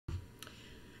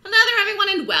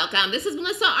welcome. This is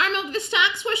Melissa Armo with the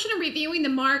Stock Swoosh and reviewing the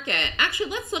market.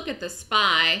 Actually, let's look at the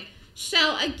SPY.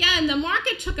 So again, the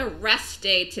market took a rest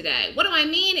day today. What do I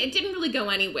mean? It didn't really go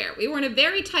anywhere. We were in a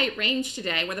very tight range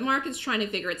today where the market's trying to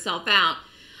figure itself out.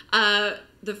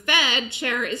 The Fed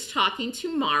chair is talking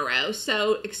tomorrow,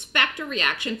 so expect a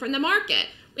reaction from the market.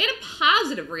 We had a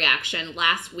positive reaction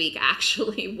last week,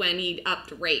 actually, when he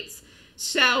upped rates.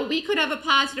 So we could have a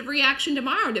positive reaction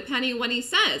tomorrow, depending on what he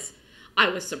says. I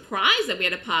was surprised that we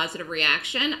had a positive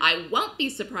reaction. I won't be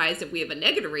surprised if we have a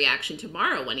negative reaction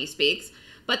tomorrow when he speaks.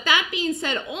 But that being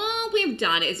said, all we've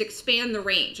done is expand the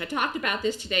range. I talked about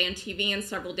this today on TV in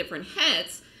several different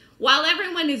hits. While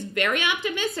everyone is very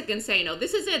optimistic and saying, oh,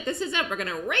 this is it, we're going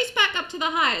to race back up to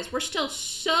the highs, we're still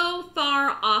so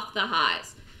far off the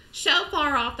highs. So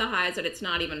far off the highs that it's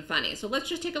not even funny. So let's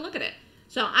just take a look at it.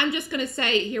 So I'm just going to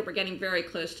say here we're getting very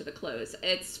close to the close.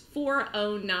 It's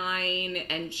 409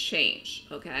 and change,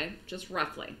 okay? Just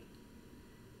roughly.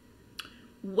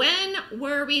 When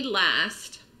were we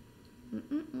last?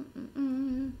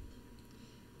 1-4.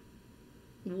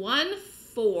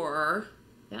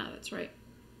 Yeah, that's right.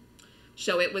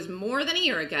 So it was more than a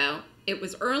year ago. It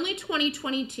was early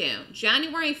 2022.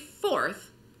 January 4th,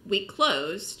 we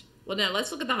closed. Well, no,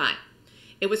 let's look at the high.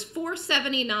 It was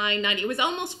 479.90. It was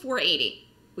almost 480.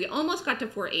 We almost got to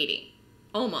 480.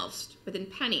 Almost, within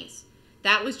pennies.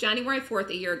 That was January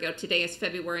 4th a year ago. Today is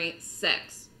February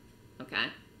 6th. Okay?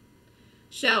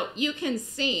 So you can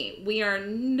see we are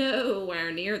nowhere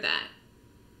near that.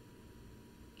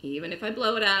 Even if I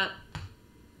blow it up,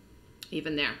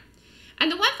 even there.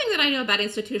 And the one thing that I know about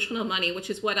institutional money, which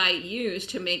is what I use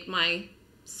to make my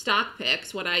stock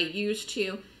picks, what I use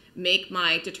to make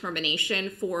my determination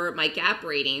for my gap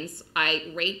ratings,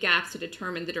 I rate gaps to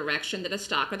determine the direction that a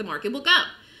stock or the market will go.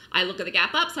 I look at the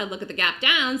gap ups, I look at the gap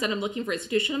downs, and I'm looking for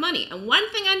institutional money. And one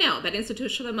thing I know about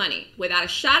institutional money, without a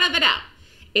shadow of a doubt,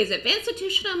 is if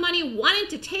institutional money wanted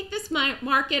to take this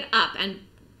market up and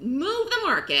move the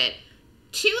market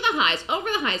to the highs, over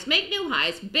the highs, make new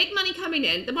highs, big money coming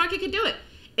in, the market could do it.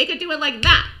 It could do it like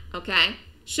that, okay?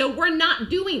 So we're not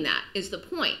doing that is the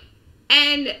point.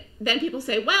 And then people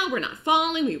say, well, we're not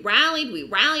falling. We rallied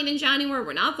in January.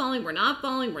 We're not falling.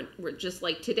 We're just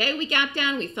like today we gapped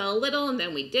down. We fell a little and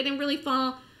then we didn't really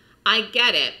fall. I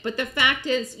get it. But the fact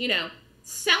is, you know,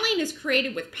 selling is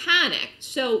created with panic.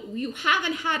 So you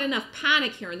haven't had enough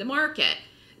panic here in the market.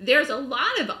 There's a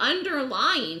lot of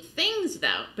underlying things,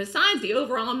 though, besides the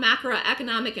overall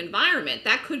macroeconomic environment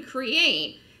that could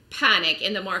create panic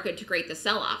in the market to create the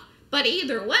sell-off. But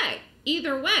either way,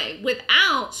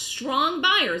 without strong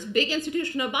buyers, big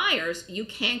institutional buyers, you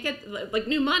can't get like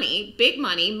new money, big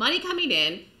money, money coming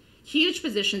in, huge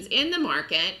positions in the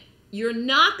market. You're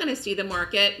not going to see the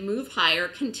market move higher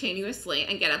continuously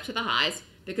and get up to the highs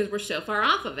because we're so far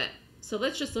off of it. So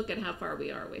let's just look at how far we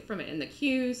are away from it in the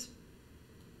Qs.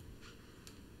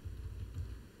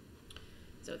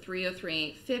 So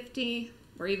 303.50.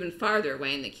 We're even farther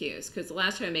away in the Qs because the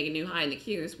last time I made a new high in the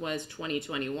Qs was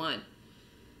 2021.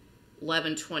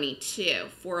 1122,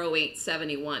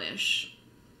 408.71-ish.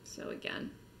 So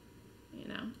again, you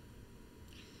know,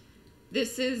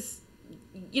 this is,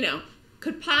 you know,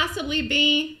 could possibly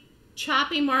be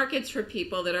choppy markets for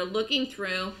people that are looking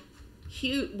through,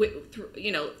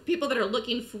 you know, people that are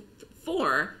looking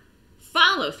for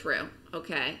follow through,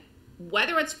 okay?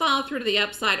 Whether it's follow through to the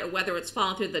upside or whether it's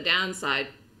follow through to the downside,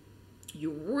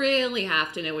 you really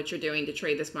have to know what you're doing to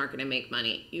trade this market and make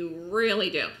money. You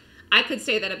really do. I could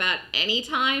say that about any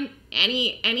time,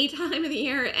 any time of the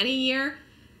year,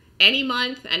 any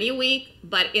month, any week,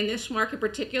 but in this market in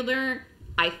particular,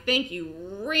 I think you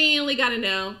really got to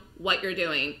know what you're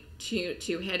doing to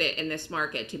hit it in this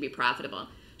market to be profitable.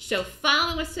 So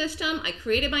follow a system. I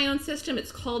created my own system.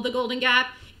 It's called the Golden Gap.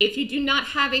 If you do not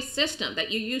have a system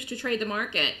that you use to trade the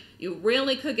market, you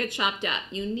really could get chopped up.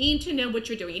 You need to know what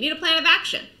you're doing. You need a plan of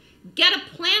action. Get a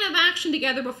plan of action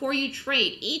together before you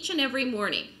trade each and every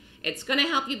morning. It's going to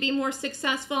help you be more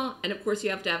successful, and of course you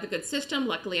have to have a good system.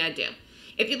 Luckily I do.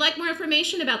 If you'd like more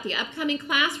information about the upcoming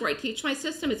class where I teach my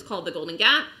system, it's called the Golden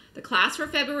Gap. The class for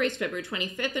February is February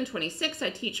 25th and 26th.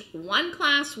 I teach one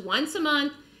class once a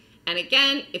month. And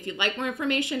again, if you'd like more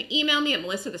information, email me at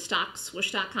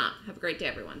melissa@thestockswoosh.com. Have a great day,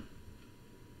 everyone.